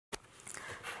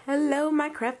Hello, my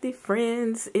crafty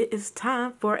friends. It is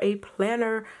time for a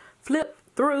planner flip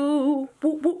through.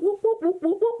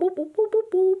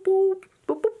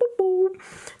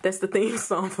 That's the theme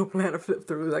song for planner flip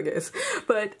throughs, I guess.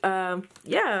 But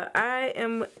yeah, I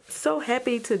am so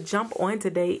happy to jump on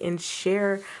today and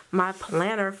share my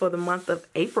planner for the month of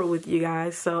April with you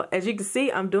guys. So as you can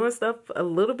see, I'm doing stuff a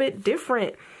little bit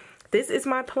different. This is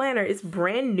my planner. It's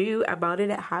brand new. I bought it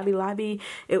at Hobby Lobby.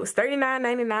 It was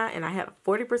 $39.99 and I had a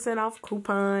 40% off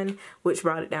coupon, which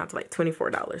brought it down to like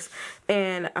 $24.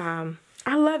 And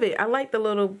I love it. I like the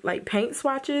little like paint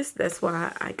swatches. That's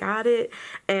why I got it.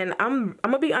 And I'm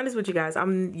gonna be honest with you guys.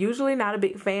 I'm usually not a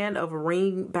big fan of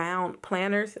ring bound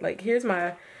planners. Like here's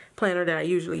my planner that I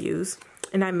usually use.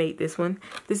 And I made this one.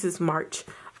 This is March.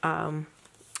 And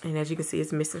as you can see,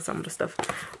 it's missing some of the stuff.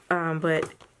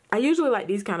 But I usually like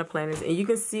these kind of planners, and you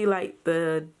can see like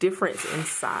the difference in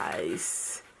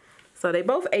size. So they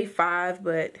both A5,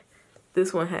 but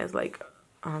this one has like,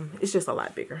 it's just a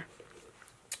lot bigger.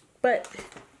 But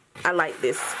I like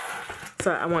this.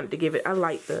 So I wanted to give it, I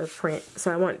like the print,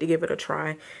 so I wanted to give it a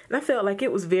try. And I felt like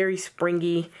it was very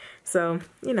springy. So,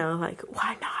 you know, like,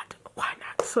 why not? Why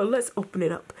not? So let's open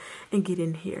it up and get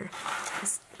in here.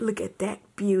 Let's look at that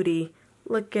beauty.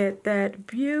 Look at that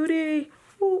beauty.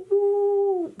 Ooh,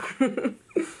 ooh.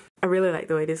 I really like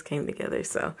the way this came together.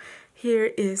 So here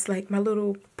is like my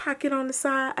little pocket on the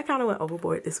side. I kind of went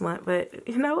overboard this month, but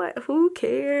you know what? Who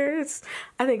cares?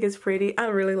 I think it's pretty. I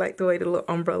really like the way the little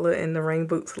umbrella and the rain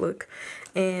boots look.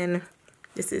 And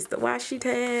this is the washi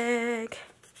tag.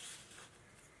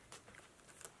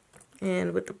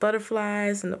 And with the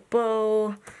butterflies and the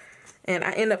bow. And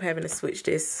I end up having to switch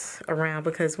this around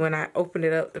because when I opened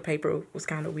it up, the paper was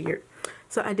kind of weird.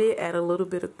 So I did add a little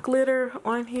bit of glitter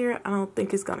on here. I don't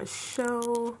think it's gonna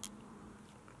show,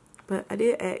 but I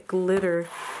did add glitter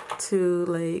to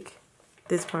like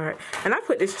this part. And I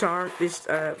put this charm,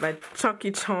 my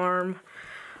chunky charm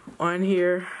on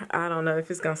here. I don't know if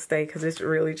it's gonna stay because it's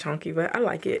really chunky, but I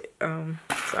like it. So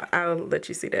I'll let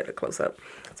you see that at close up.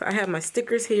 So I have my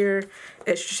stickers here,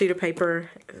 extra sheet of paper,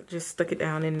 just stuck it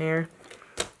down in there.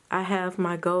 I have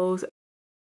my goals.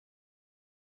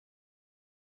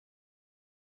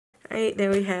 Right, then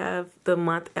we have the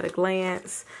month at a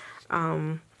glance.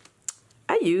 I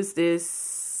use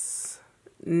this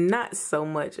not so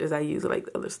much as I use like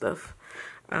the other stuff.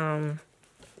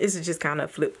 This is just kind of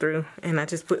flip through, and I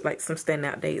just put like some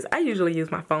standout days. I usually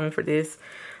use my phone for this,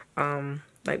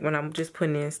 like when I'm just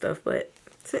putting in stuff, but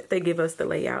since they give us the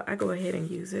layout, I go ahead and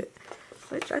use it,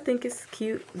 which I think is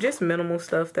cute. Just minimal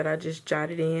stuff that I just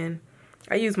jotted in.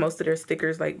 I use most of their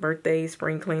stickers like birthdays,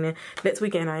 spring cleaning. Next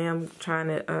weekend I am trying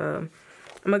to, I'm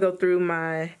gonna go through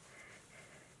my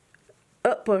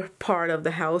upper part of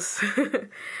the house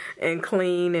and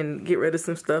clean and get rid of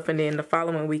some stuff. And then the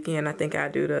following weekend I think I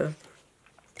do the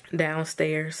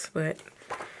downstairs, but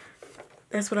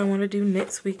that's what I want to do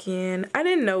next weekend. I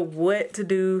didn't know what to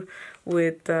do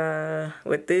with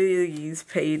these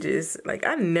pages. Like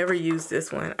I never used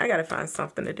this one. I gotta find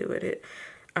something to do with it.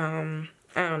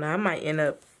 I don't know. I might end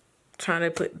up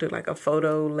trying to do like a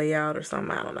photo layout or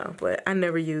something. I don't know, but I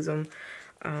never use them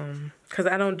because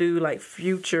I don't do like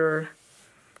future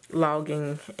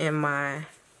logging in my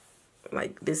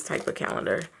like this type of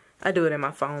calendar. I do it in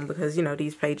my phone because you know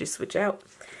these pages switch out.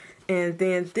 And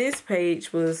then this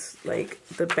page was like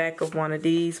the back of one of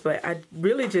these, but I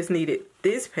really just needed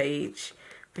this page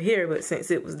for here. But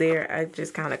since it was there, I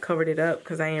just kind of covered it up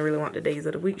because I didn't really want the days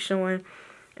of the week showing.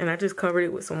 And I just covered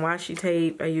it with some washi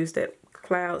tape. I used that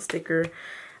cloud sticker.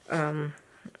 And,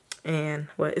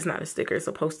 well, it's not a sticker, it's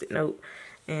a post-it note.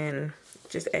 And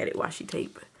just added washi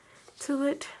tape to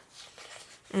it.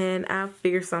 And I'll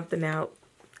figure something out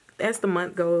as the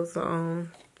month goes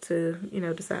on to, you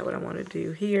know, decide what I want to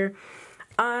do here.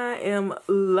 I am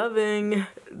loving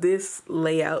this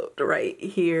layout right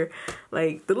here.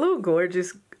 Like, the little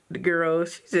gorgeous girl,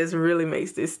 she just really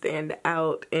makes this stand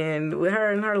out, and with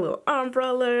her and her little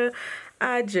umbrella,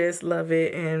 I just love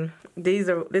it. And this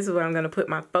is where I'm gonna put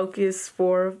my focus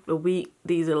for the week.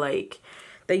 These are like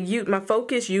my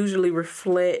focus usually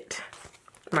reflect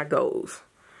my goals.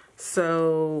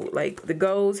 So like the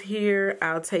goals here,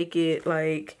 I'll take it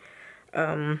like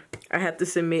I have to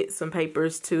submit some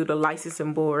papers to the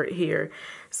licensing board here.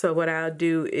 So what I'll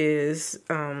do is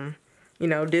you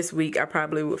know, this week I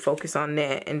probably would focus on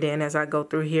that, and then as I go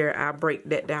through here, I'll break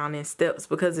that down in steps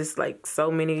because it's like so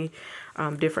many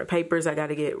different papers. I got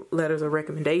to get letters of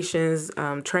recommendations,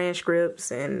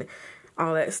 transcripts, and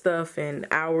all that stuff, and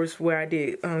hours where I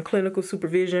did clinical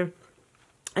supervision.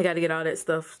 I got to get all that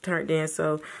stuff turned in.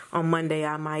 So on Monday,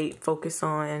 I might focus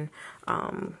on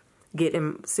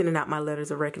sending out my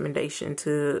letters of recommendation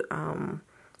to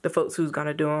the folks who's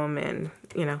gonna do them, and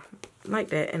you know, like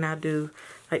that. And I do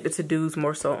like the to-dos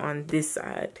more so on this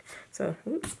side. So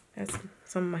oops, that's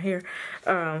some of my hair.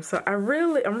 So I'm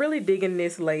really digging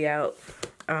this layout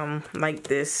like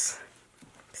this.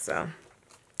 So,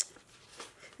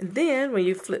 and then when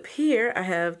you flip here, I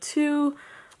have two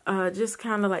just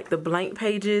kind of like the blank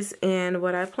pages, and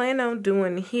what I plan on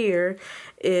doing here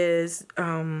is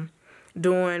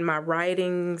doing my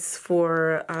writings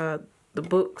for the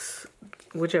books,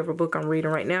 whichever book I'm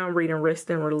reading right now. I'm reading Rest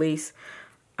and Release,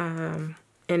 and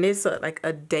it's like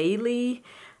a daily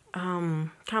kind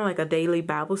of like a daily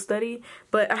Bible study,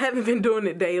 but I haven't been doing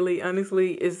it daily.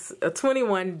 Honestly, it's a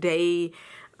 21-day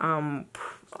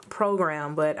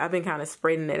program, but I've been kind of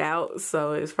spreading it out,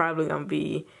 so it's probably gonna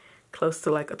be close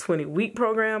to like a 20-week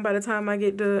program by the time I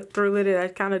get through with it. I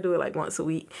kind of do it like once a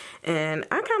week, and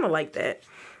I kind of like that.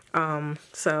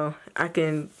 So I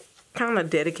can kind of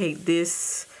dedicate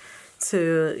this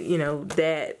to, you know,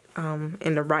 that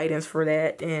and the writings for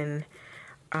that, and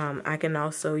I can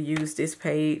also use this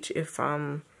page if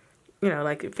you know,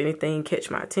 like if anything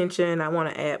catch my attention. I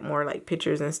want to add more like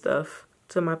pictures and stuff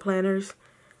to my planners,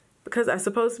 because I'm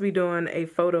supposed to be doing a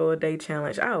photo a day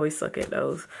challenge. I always suck at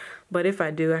those, but if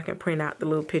I do, I can print out the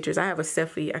little pictures. I have a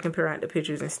selfie. I can print out the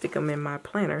pictures and stick them in my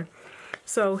planner.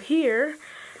 So here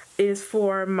is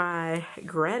for my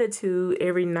gratitude.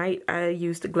 Every night I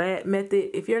use the GLAD method.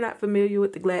 If you're not familiar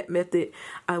with the GLAD method,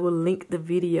 I will link the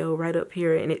video right up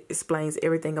here, and it explains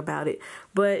everything about it.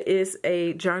 But it's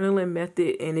a journaling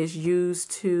method, and it's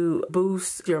used to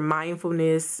boost your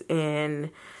mindfulness, and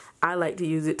I like to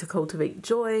use it to cultivate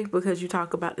joy, because you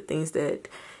talk about the things that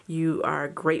you are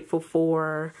grateful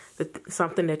for,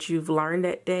 something that you've learned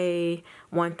that day,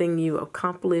 one thing you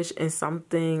accomplished, and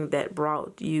something that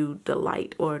brought you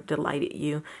delight or delighted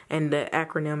you. And the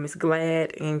acronym is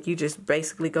GLAD, and you just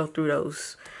basically go through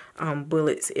those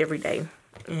bullets every day.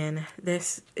 And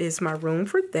this is my room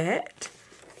for that.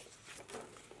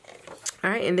 All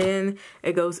right, and then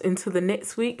it goes into the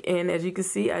next week, and as you can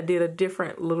see, I did a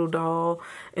different little doll,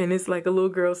 and it's like a little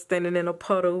girl standing in a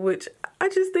puddle, which I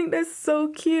just think that's so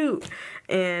cute.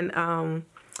 And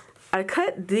I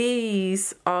cut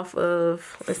these off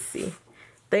of, let's see,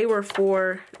 they were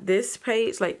for this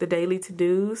page, like the daily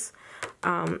to-dos.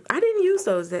 I didn't use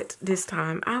those this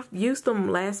time. I've used them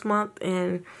last month,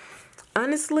 and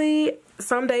honestly,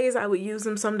 some days I would use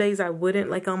them, some days I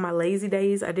wouldn't. Like on my lazy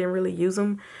days, I didn't really use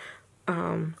them.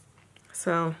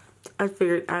 So I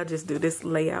figured I'd just do this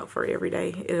layout for every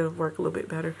day. It'll work a little bit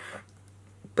better.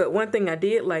 But one thing I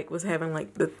did like was having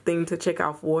like the thing to check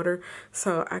off water.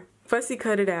 So I fussy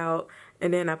cut it out,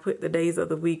 and then I put the days of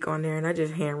the week on there, and I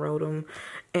just hand wrote them.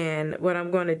 And what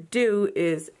I'm going to do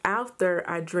is after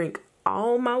I drink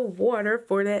all my water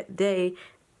for that day,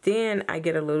 then I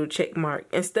get a little check mark.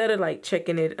 Instead of like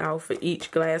checking it out for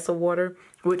each glass of water,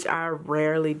 which I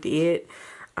rarely did,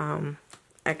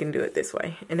 I can do it this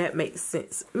way, and that makes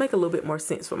sense, make a little bit more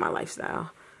sense for my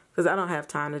lifestyle, because I don't have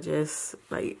time to just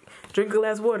like drink a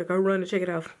glass of water, go run and check it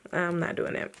off. I'm not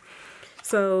doing that.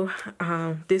 So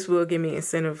this will give me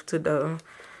incentive to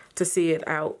see it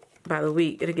out by the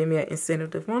week. It'll give me an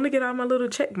incentive to want to get all my little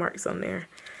check marks on there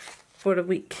for the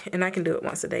week, and I can do it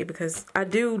once a day, because I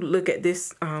do look at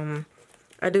this.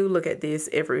 I do look at this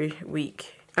every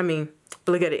week. I mean,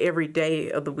 look at it every day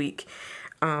of the week.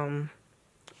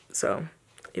 So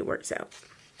it works out.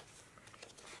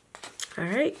 All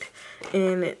right,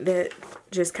 and that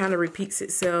just kind of repeats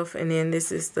itself. And then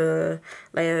this is the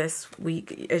last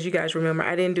week. As you guys remember,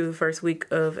 I didn't do the first week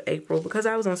of April because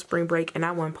I was on spring break and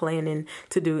I wasn't planning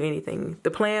to do anything.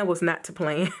 The plan was not to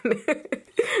plan,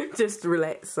 just to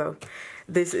relax. So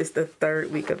this is the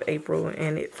third week of April,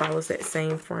 and it follows that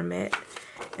same format.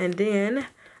 And then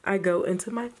I go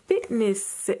into my fitness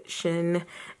section,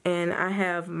 and I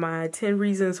have my 10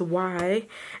 reasons why.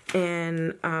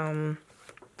 And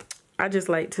I just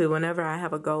like to, whenever I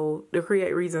have a goal, to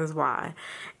create reasons why.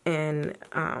 And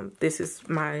this is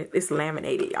it's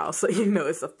laminated, y'all, so you know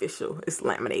it's official. It's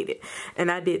laminated. And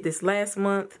I did this last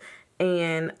month,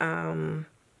 and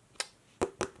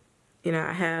you know,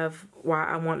 I have why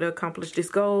I want to accomplish this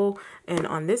goal, and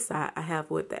on this side I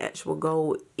have what the actual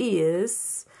goal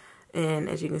is. And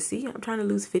as you can see, I'm trying to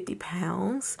lose 50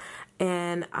 pounds,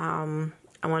 and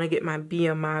I want to get my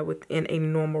BMI within a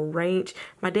normal range.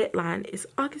 My deadline is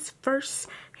August 1st.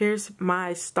 Here's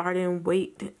my starting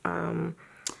weight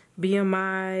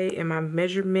BMI and my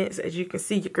measurements. As you can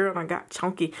see, your girl, I got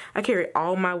chunky. I carry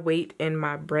all my weight in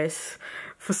my breasts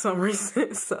for some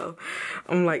reason, so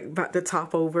I'm like about to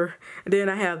top over. And then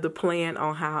I have the plan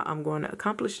on how I'm going to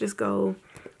accomplish this goal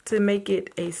to make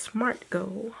it a SMART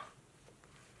goal.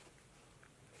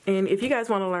 And if you guys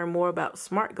want to learn more about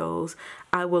SMART goals,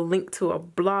 I will link to a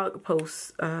blog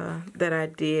post that I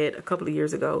did a couple of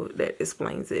years ago that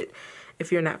explains it,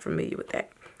 if you're not familiar with that.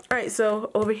 All right,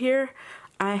 so over here,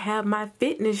 I have my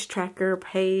fitness tracker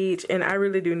page, and I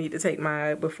really do need to take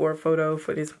my before photo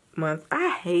for this month. I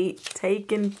hate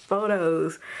taking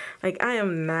photos. Like, I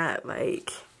am not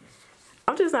like,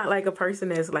 I'm just not like a person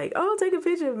that's like, oh, take a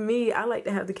picture of me. I like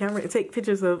to have the camera and take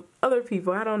pictures of other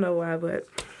people. I don't know why, but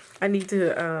I need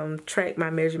to track my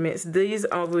measurements. These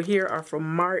over here are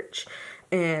from March,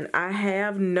 and I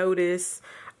have noticed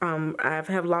I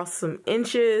have lost some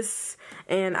inches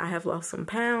and I have lost some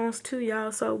pounds too,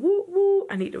 y'all. So woo woo,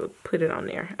 I need to put it on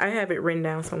there. I have it written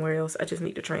down somewhere else. I just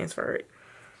need to transfer it.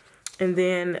 And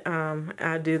then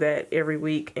I do that every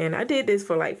week. And I did this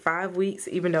for like 5 weeks,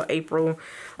 even though April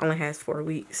only has 4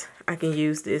 weeks. I can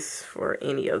use this for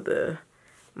any of the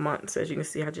months. As you can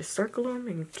see, I just circle them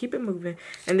and keep it moving.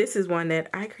 And this is one that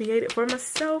I created for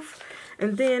myself.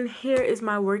 And then here is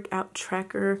my workout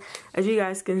tracker. As you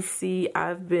guys can see,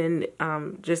 I've been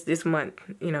just this month,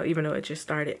 you know, even though it just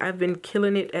started, I've been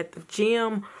killing it at the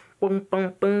gym. Boom,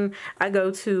 boom, boom. I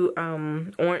go to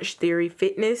Orange Theory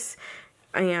Fitness.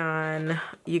 And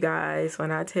you guys,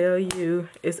 when I tell you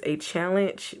it's a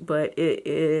challenge, but it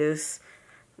is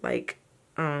like,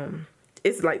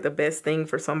 it's like the best thing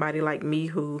for somebody like me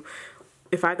who,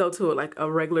 if I go to like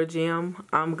a regular gym,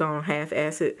 I'm gonna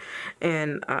half-ass it.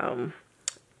 And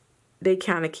they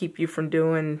kind of keep you from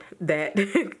doing that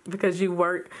because you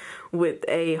work with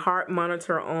a heart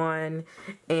monitor on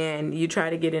and you try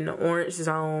to get in the orange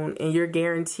zone, and you're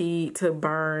guaranteed to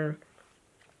burn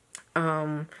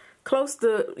close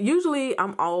to, usually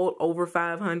I'm all over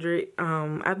 500.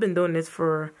 I've been doing this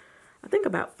for I think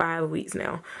about 5 weeks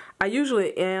now. I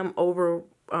usually am over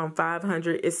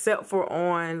 500, except for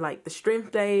on like the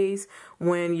strength days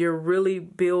when you're really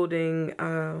building,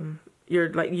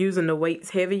 you're like using the weights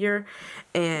heavier,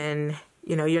 and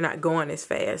you know, you're not going as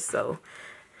fast. So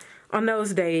on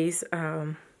those days,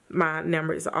 my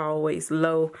number is always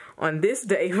low. On this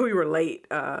day, we were late.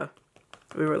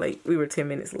 We were 10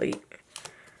 minutes late.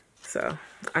 So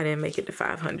I didn't make it to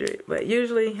 500, but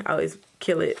usually I always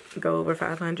kill it, go over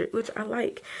 500, which I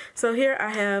like. So here I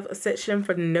have a section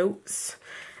for notes,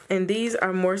 and these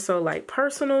are more so like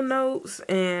personal notes,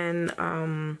 and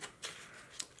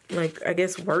like I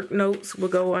guess work notes will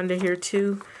go under here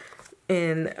too.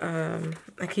 And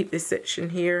I keep this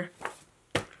section here.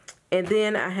 And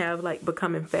then I have like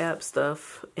Becoming Fab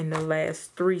stuff in the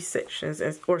last 3 sections,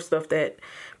 or stuff that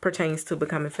pertains to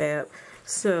Becoming Fab.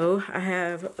 So I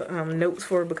have notes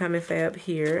for Becoming Fab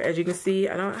here. As you can see,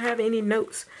 I don't have any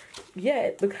notes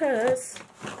yet because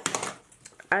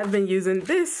I've been using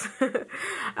this.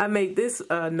 I made this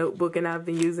notebook, and I've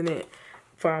been using it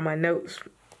for all my notes.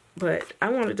 But I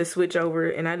wanted to switch over,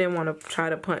 and I didn't want to try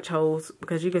to punch holes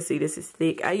because you can see this is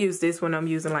thick. I use this when I'm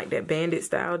using like that bandit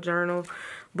style journal,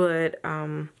 but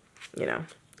you know,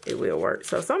 it will work.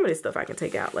 So some of this stuff I can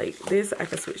take out, like this, I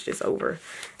can switch this over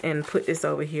and put this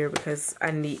over here because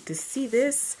I need to see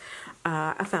this.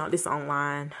 I found this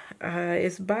online.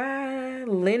 It's by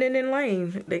Lennon and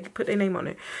Lane. They put their name on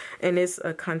it, and it's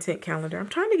a content calendar. I'm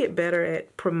trying to get better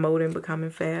at promoting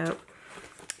Becoming Fab.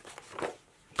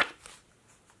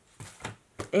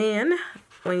 And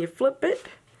when you flip it,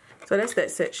 so that's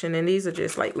that section, and these are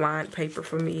just like lined paper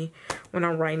for me when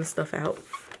I'm writing stuff out.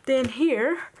 Then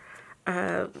here,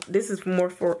 this is more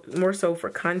so for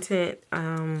content.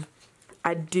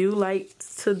 I do like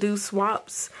to do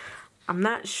swaps. I'm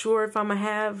not sure if I'm gonna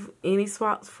have any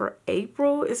swaps for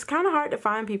April. It's kind of hard to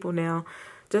find people now,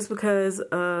 just because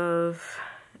of,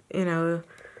 you know,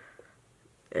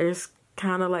 there's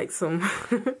kind of like some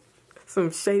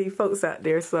some shady folks out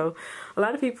there. So a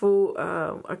lot of people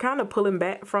are kind of pulling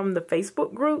back from the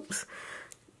Facebook groups,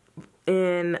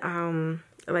 and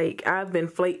like I've been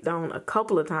flaked on a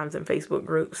couple of times in Facebook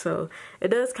groups, so it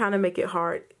does kind of make it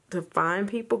hard to find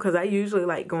people, because I usually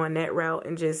like going that route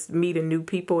and just meeting new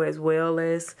people as well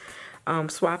as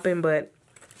swapping. But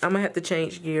I'm gonna have to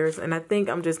change gears, and I think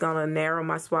I'm just gonna narrow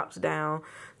my swaps down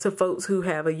to folks who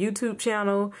have a YouTube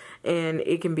channel, and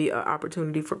it can be an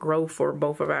opportunity for growth for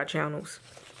both of our channels.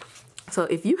 So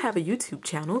if you have a YouTube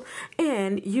channel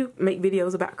and you make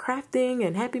videos about crafting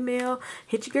and Happy Mail,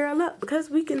 hit your girl up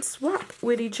because we can swap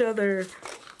with each other.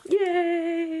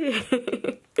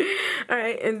 Yay! All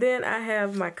right, and then I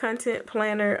have my content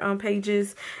planner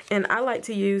pages, and I like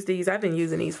to use these. I've been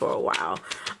using these for a while,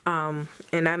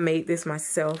 and I made this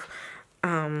myself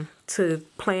to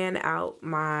plan out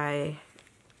my,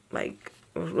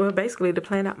 well, basically to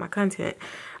plan out my content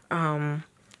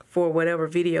for whatever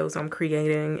videos I'm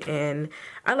creating. And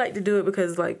I like to do it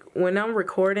because, like, when I'm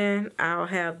recording, I'll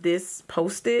have this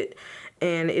posted,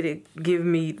 and it'll give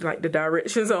me like the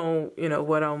directions on, you know,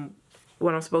 what I'm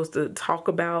supposed to talk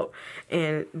about.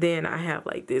 And then I have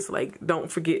like this, like,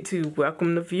 don't forget to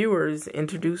welcome the viewers,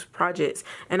 introduce projects.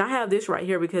 And I have this right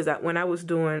here because when I was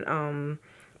doing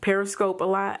Periscope a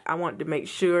lot, I wanted to make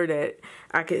sure that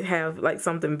I could have like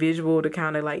something visual to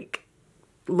kind of like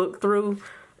look through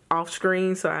off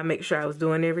screen, so I make sure I was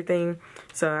doing everything.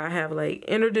 So I have like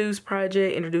introduce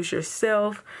project, introduce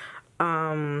yourself,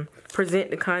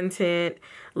 present the content,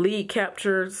 lead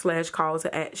capture / call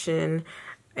to action.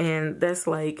 And that's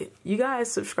like, you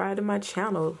guys subscribe to my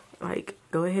channel, like,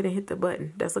 go ahead and hit the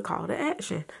button. That's a call to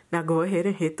action. Now go ahead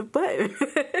and hit the button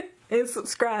and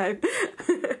subscribe.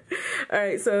 All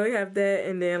right, so we have that,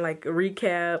 and then like a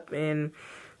recap, and,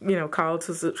 you know, call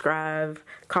to subscribe,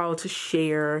 call to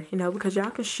share, you know, because y'all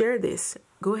can share this.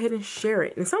 Go ahead and share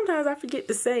it. And sometimes I forget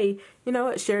to say, you know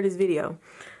what, share this video.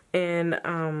 And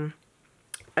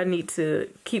I need to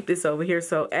keep this over here,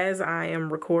 so as I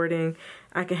am recording,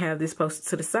 I can have this posted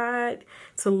to the side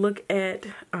to look at,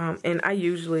 and I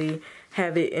usually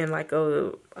have it in like a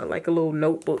little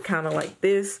notebook, kind of like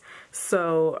this.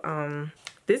 So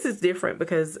this is different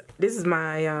because this is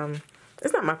my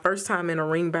it's not my first time in a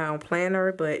ring bound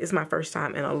planner, but it's my first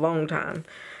time in a long time.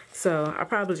 So I'll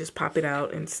probably just pop it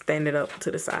out and stand it up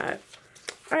to the side.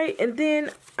 All right, and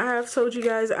then I've told you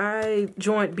guys I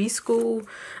joined B School.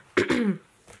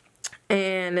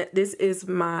 And this is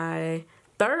my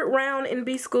 3rd round in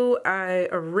B School. I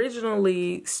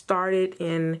originally started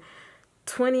in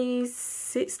I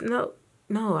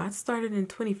started in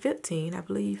 2015, I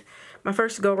believe. My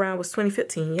first go round was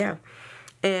 2015, yeah.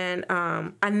 And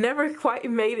I never quite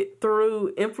made it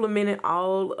through implementing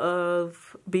all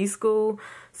of B School.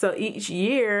 So each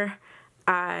year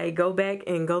I go back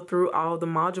and go through all the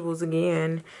modules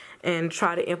again and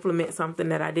try to implement something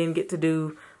that I didn't get to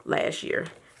do last year.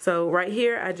 So right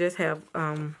here I just have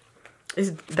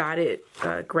it's dotted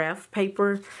graph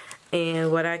paper,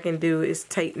 and what I can do is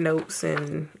take notes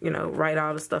and, you know, write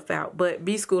all the stuff out. But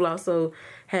B School also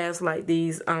has like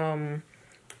these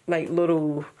like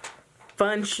little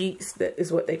fun sheets, that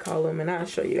is what they call them, and I'll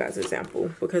show you guys an example,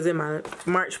 because in my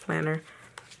March planner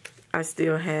I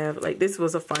still have, like, this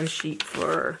was a fun sheet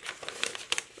for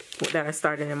that I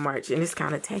started in March, and it's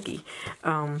kind of tacky.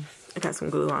 I got some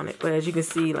glue on it, but as you can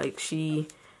see, like, she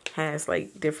has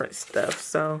like different stuff.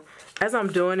 So as I'm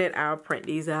doing it, I'll print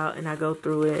these out and I go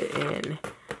through it and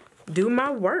do my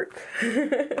work.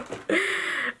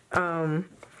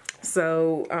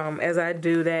 As I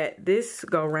do that this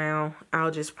go round,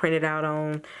 I'll just print it out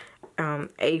on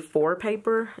A4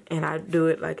 paper, and I do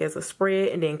it like as a spread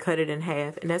and then cut it in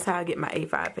half, and that's how I get my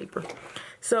A5 paper.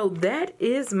 So that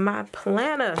is my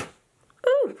planner.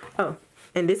 Ooh. Oh,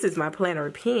 and this is my planner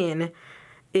pen.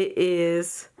 It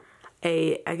is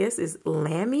I guess it's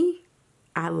Lammy.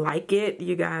 I like it,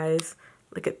 you guys.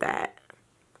 Look at that.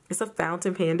 It's a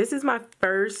fountain pen. This is my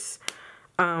first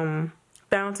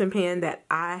fountain pen that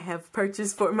I have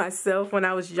purchased for myself when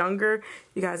I was younger.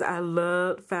 You guys, I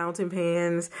loved fountain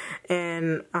pens,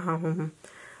 and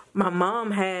my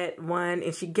mom had one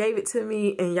and she gave it to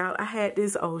me, and y'all, I had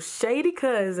this old shady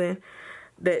cousin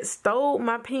that stole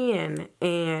my pen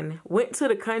and went to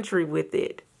the country with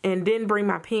it and didn't bring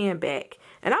my pen back.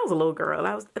 And I was a little girl.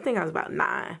 I think I was about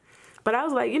 9. But I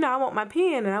was like, you know, I want my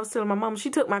pen. And I was telling my mom, she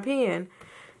took my pen.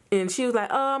 And she was like,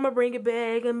 oh, I'm going to bring it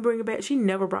back. I'm bring it back. She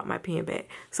never brought my pen back.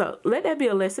 So let that be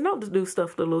a lesson. Don't do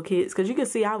stuff to little kids. Because you can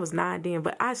see I was 9 then.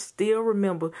 But I still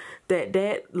remember that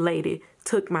that lady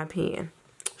took my pen.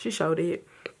 She showed it.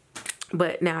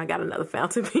 But now I got another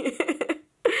fountain pen.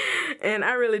 And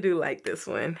I really do like this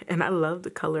one. And I love the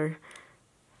color.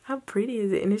 How pretty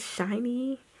is it? And it's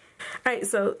shiny. Alright,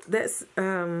 so that's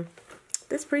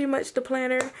pretty much the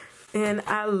planner, and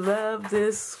I love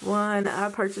this one. I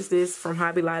purchased this from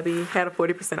Hobby Lobby, had a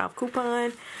 40% off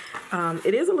coupon.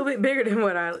 It is a little bit bigger than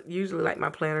what I usually like my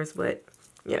planners, but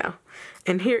you know.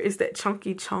 And here is that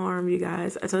chunky charm, you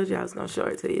guys. I told you I was going to show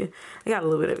it to you. I got a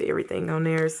little bit of everything on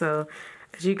there. So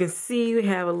as you can see, we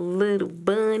have a little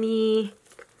bunny,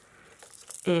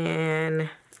 and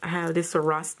I have this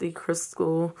Swarovski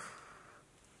crystal.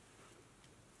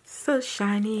 So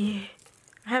shiny.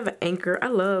 I have an anchor. I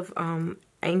love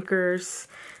anchors.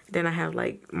 Then I have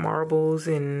like marbles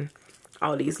and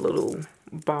all these little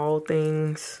ball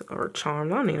things or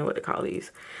charms. I don't even know what to call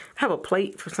these. I have a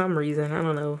plate for some reason. I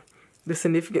don't know the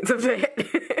significance of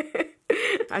that.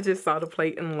 I just saw the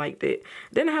plate and liked it.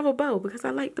 Then I have a bow because I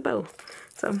like the bow.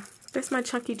 So that's my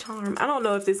chunky charm. I don't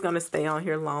know if this is going to stay on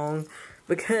here long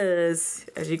because,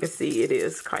 as you can see, it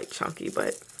is quite chunky,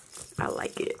 but I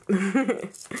like it.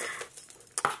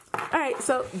 Alright,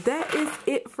 so that is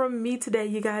it from me today,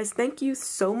 you guys. Thank you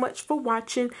so much for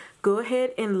watching. Go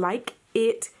ahead and like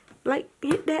it.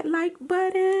 Hit that like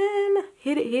button.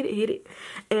 Hit it.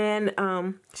 And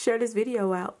share this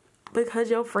video out because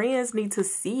your friends need to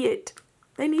see it.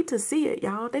 They need to see it,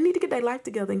 y'all. They need to get their life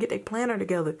together and get their planner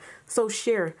together. So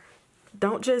share.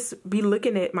 Don't just be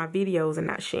looking at my videos and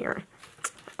not sharing.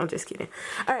 I'm just kidding.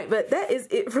 Alright, but that is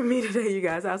it for me today, you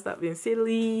guys. I'll stop being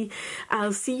silly.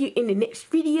 I'll see you in the next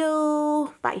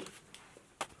video. Bye.